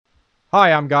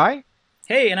Hi, I'm Guy,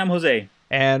 Hey, and I'm Jose.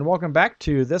 and welcome back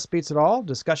to This Beats It All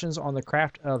discussions on the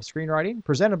craft of screenwriting,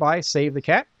 presented by Save the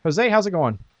Cat. Jose, how's it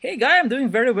going? Hey, Guy, I'm doing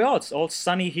very well. It's all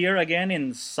sunny here again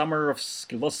in summer of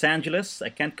Los Angeles. I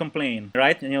can't complain,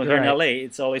 right? Here in Right. LA,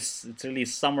 it's really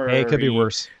Hey, it could be summery.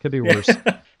 worse. Could be worse.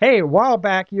 Hey, a while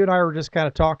back, you and I were just kind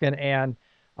of talking, and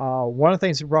one of the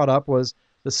things you brought up was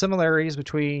the similarities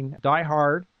between Die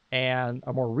Hard and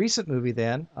a more recent movie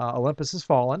then, Olympus Has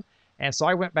Fallen. And so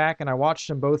I went back and I watched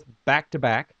them both back to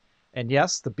back. And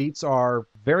yes, the beats are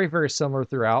very, very similar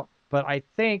throughout. But I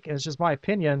think, and it's just my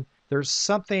opinion, there's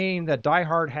something that Die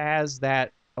Hard has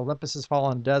that Olympus Has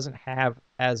Fallen doesn't have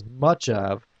as much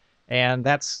of, and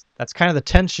that's kind of the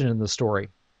tension in the story.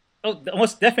 Oh,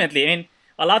 most definitely. I mean,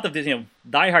 a lot of this,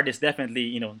 Die Hard is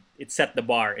definitely, it set the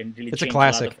bar and really It's a changed a lot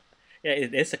of. classic. Yeah,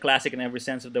 it is a classic in every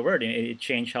sense of the word. It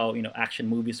changed how action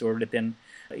movies were written.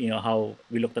 How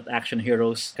we looked at action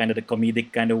heroes, kind of the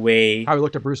comedic kind of way. How we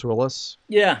looked at Bruce Willis.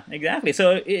 Yeah, exactly.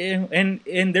 So,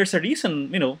 and there's a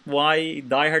reason, why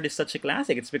Die Hard is such a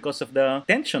classic. It's because of the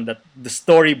tension that the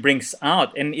story brings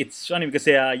out, and it's funny because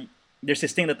there's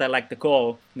this thing that I like to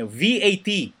call,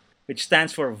 VAT, which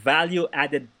stands for Value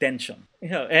Added Tension.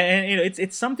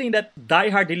 It's something that Die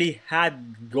Hard really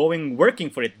had working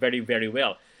for it very very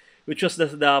well, which was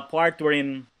the part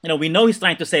wherein we know he's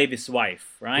trying to save his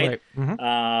wife, right? Right.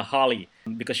 Hmm. Holly,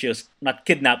 because she was not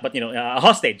kidnapped, but a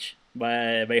hostage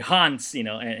by Hans,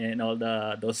 and all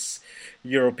those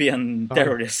European Oh,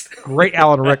 terrorists. great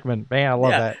Alan Rickman. Man, I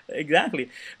love Yeah, that. exactly.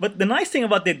 But the nice thing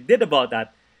about they did about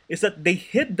that is that they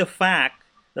hid the fact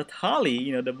that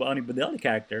Holly, the Bonnie Bedelia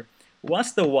character,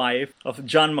 was the wife of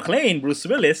John McClane, Bruce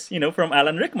Willis, from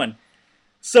Alan Rickman.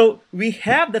 So we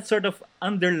have that sort of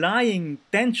underlying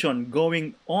tension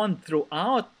going on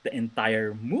throughout the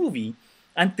entire movie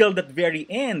until that very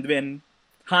end when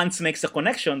Hans makes a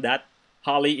connection that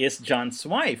Holly is John's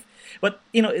wife. But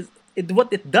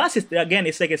what it does is again,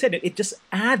 it's like I said, it just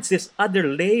adds this other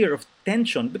layer of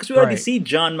tension because we already Right. see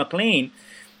John McClane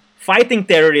fighting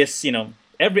terrorists,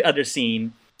 every other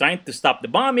scene, trying to stop the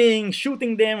bombing,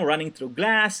 shooting them, running through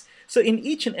glass. So in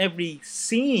each and every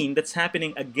scene that's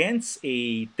happening against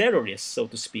a terrorist, so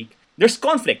to speak, there's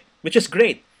conflict, which is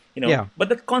great, Yeah. but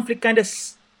that conflict kind of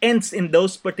ends in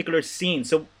those particular scenes.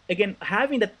 So again,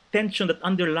 having that tension, that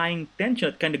underlying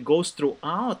tension that kind of goes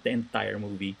throughout the entire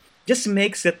movie, just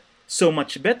makes it so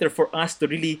much better for us to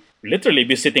really literally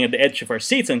be sitting at the edge of our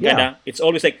seats and kind Yeah. of it's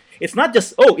always like it's not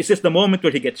just, oh, is this the moment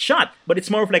where he gets shot, but it's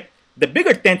more of like the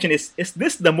bigger tension is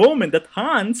this the moment that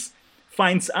Hans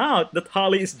finds out that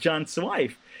Holly is John's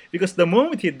wife, because the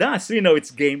moment he does, it's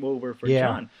game over for Yeah.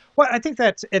 John. Well, I think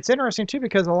that's it's interesting too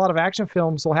because a lot of action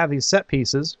films will have these set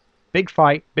pieces, big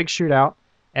fight, big shootout,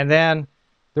 and then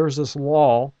there's this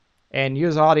lull, and you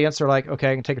as an audience are like,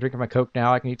 okay, I can take a drink of my Coke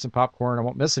now, I can eat some popcorn, I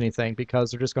won't miss anything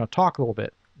because they're just going to talk a little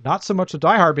bit. Not so much with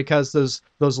Die Hard because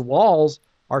those lulls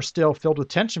are still filled with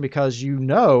tension because you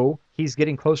know he's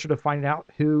getting closer to finding out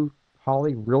who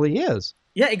Holly really is.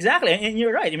 Yeah, exactly, and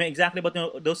you're right. I mean, exactly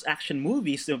about those action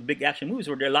movies, the big action movies,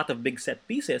 where there are a lot of big set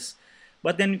pieces.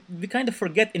 But then we kind of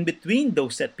forget in between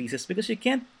those set pieces because you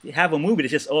can't have a movie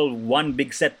that's just all one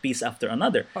big set piece after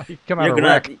another. You come out You're a gonna,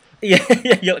 wreck.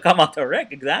 yeah, you'll come out a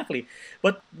wreck, exactly.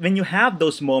 But when you have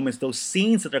those moments, those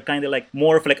scenes that are kind of like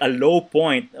more of like a low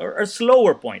point or a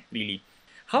slower point, really,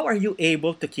 how are you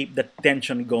able to keep the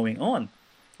tension going on?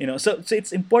 So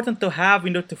it's important to have,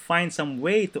 to find some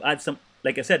way to add some,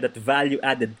 like I said, that value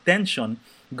added tension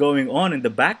going on in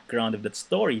the background of that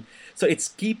story. So it's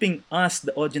keeping us,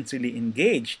 the audience, really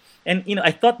engaged. And I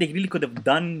thought they really could have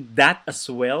done that as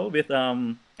well with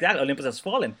yeah, Olympus Has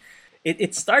Fallen.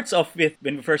 It starts off with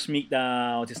when we first meet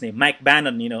what's his name, Mike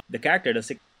Bannon, the character, the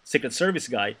Secret Service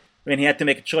guy, when he had to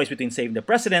make a choice between saving the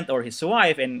president or his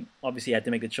wife, and obviously he had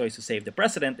to make the choice to save the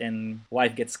president, and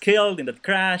wife gets killed in that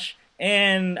crash.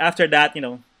 And after that,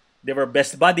 they were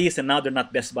best buddies, and now they're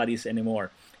not best buddies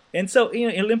anymore. And so, in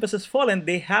Olympus Has Fallen,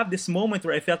 they have this moment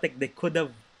where I felt like they could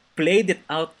have played it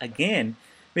out again,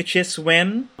 which is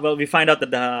when, well, we find out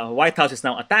that the White House is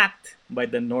now attacked by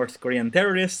the North Korean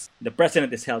terrorists. The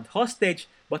president is held hostage,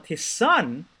 but his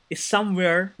son is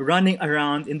somewhere running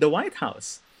around in the White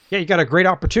House. Yeah, you got a great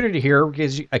opportunity here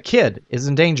because a kid is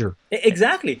in danger.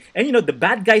 Exactly. And the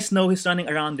bad guys know he's running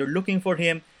around. They're looking for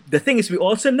him. The thing is, we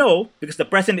also know, because the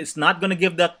president is not going to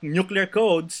give the nuclear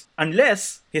codes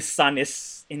unless his son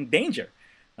is in danger.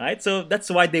 Right? So that's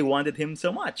why they wanted him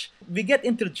so much. We get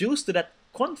introduced to that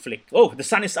conflict. Oh, the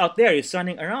son is out there. He's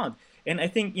running around. And I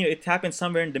think, it happens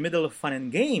somewhere in the middle of Fun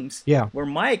and Games Yeah. where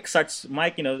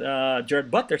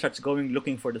Jared Butler starts going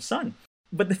looking for the son.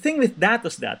 But the thing with that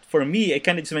was that, for me, I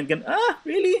kind of just went,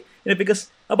 really? Because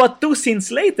About two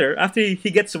scenes later, after he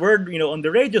gets word, on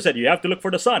the radio said, you have to look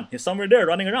for the son. He's somewhere there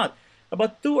running around.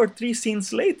 About two or three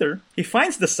scenes later, he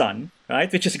finds the son,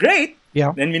 right? Which is great.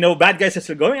 Yeah. Then we know bad guys are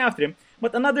still going after him.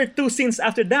 But another two scenes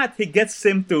after that, he gets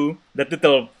him to that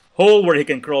little hole where he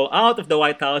can crawl out of the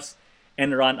White House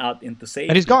and run out into safety.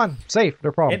 And he's gone. Safe.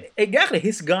 No problem. And exactly.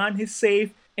 He's gone. He's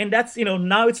safe. And that's,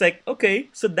 now it's like, okay,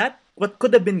 so that, what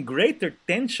could have been greater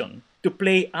tension to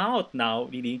play out now,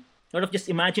 really. Sort of just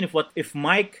imagine if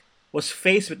Mike was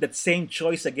faced with that same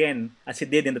choice again as he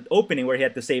did in the opening where he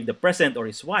had to save the president or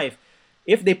his wife.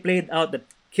 If they played out the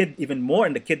kid even more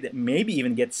and the kid maybe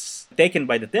even gets taken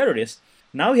by the terrorists,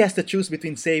 now he has to choose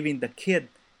between saving the kid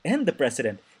and the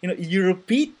president. You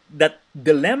repeat that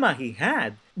dilemma he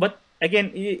had. But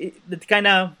again, it kind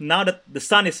of, now that the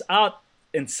son is out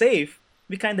and safe,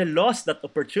 we kind of lost that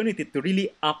opportunity to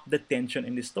really up the tension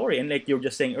in the story. And like you were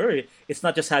just saying earlier, it's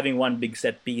not just having one big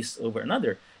set piece over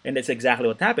another. And that's exactly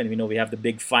what happened. We have the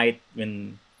big fight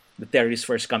when the terrorists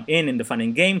first come in the fun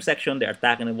and game section. They're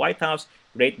attacking the White House.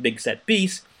 Great big set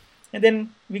piece. And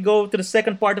then we go to the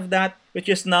second part of that, which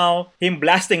is now him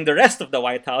blasting the rest of the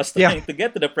White House trying to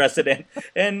get to the president.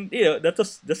 And, that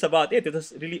was just about it. It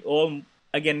was really all,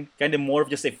 again, kind of more of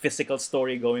just a physical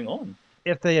story going on.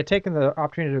 If they had taken the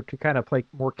opportunity to kind of play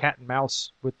more cat and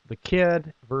mouse with the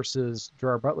kid versus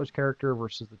Gerard Butler's character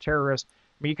versus the terrorist, I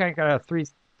mean, you kind of got a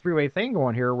three-way thing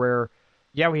going here where,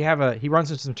 yeah, he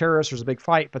runs into some terrorists, there's a big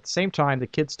fight, but at the same time, the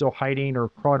kid's still hiding or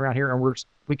crawling around here, and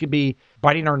we could be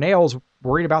biting our nails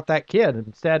worried about that kid.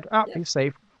 Instead, he's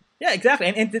safe. Yeah, exactly.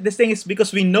 And this thing is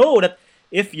because we know that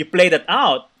if you play that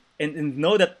out and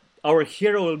know that our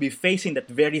hero will be facing that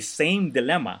very same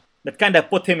dilemma that kind of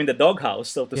put him in the doghouse,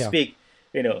 so to speak,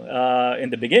 in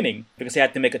the beginning, because he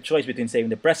had to make a choice between saving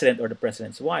the president or the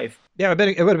president's wife. Yeah,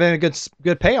 it would have been a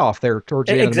good payoff there towards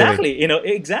the end exactly, of the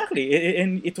movie. Exactly.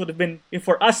 And it would have been,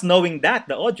 for us knowing that,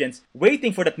 the audience,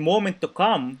 waiting for that moment to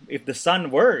come if the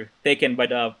son were taken by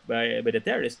the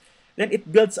terrorists, then it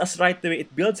builds us right away.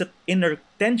 It builds that inner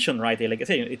tension right away. Like I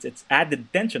say, it's added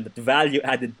tension, that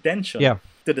value-added tension.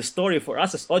 To the story for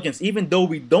us as audience, even though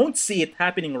we don't see it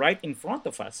happening right in front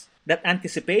of us. That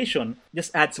anticipation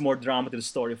just adds more drama to the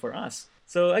story for us.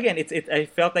 So again, I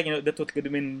felt like that what could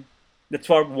have been, that's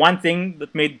one thing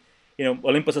that made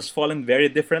Olympus Has Fallen very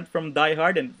different from Die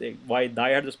Hard, and why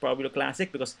Die Hard was probably a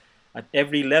classic, because at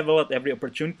every level, at every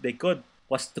opportunity they could,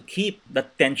 was to keep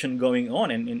that tension going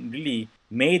on and really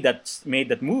made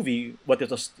that movie what it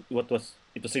was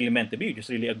really meant to be, just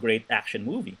really a great action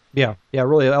movie. Yeah,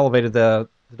 really elevated the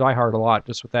Die Hard a lot,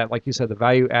 just with that, like you said, the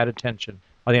value added tension.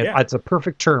 I think it's a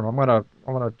perfect term. I'm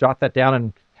gonna jot that down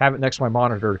and have it next to my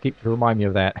monitor to remind me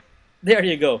of that. There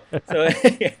you go. So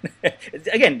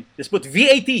again, just put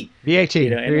VAT. VAT.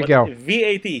 There you go.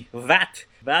 VAT.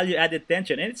 Value added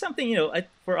tension, and it's something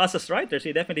for us as writers,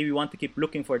 we want to keep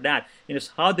looking for that.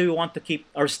 How do we want to keep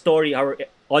our story, our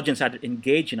audience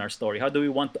engaged in our story? How do we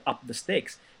want to up the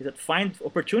stakes? Is that find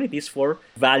opportunities for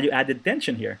value added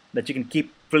tension here that you can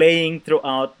keep playing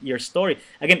throughout your story.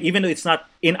 Again, even though it's not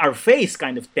in our face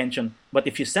kind of tension, but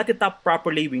if you set it up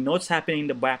properly, we know what's happening in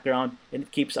the background, and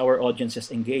it keeps our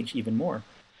audiences engaged even more.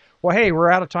 Well, hey,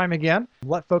 we're out of time again.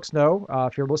 Let folks know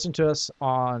if you're listening to us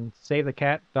on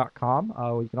SaveTheCat.com.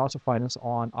 You can also find us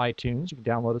on iTunes. You can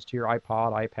download us to your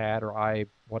iPod, iPad, or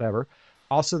whatever.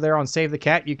 Also, there on Save the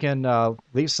Cat, you can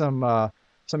leave some of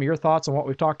your thoughts on what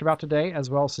we've talked about today,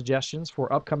 as well as suggestions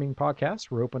for upcoming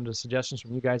podcasts. We're open to suggestions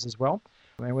from you guys as well.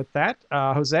 And with that,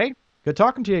 Jose, good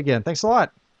talking to you again. Thanks a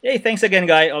lot. Hey, thanks again,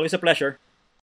 Guy. Always a pleasure.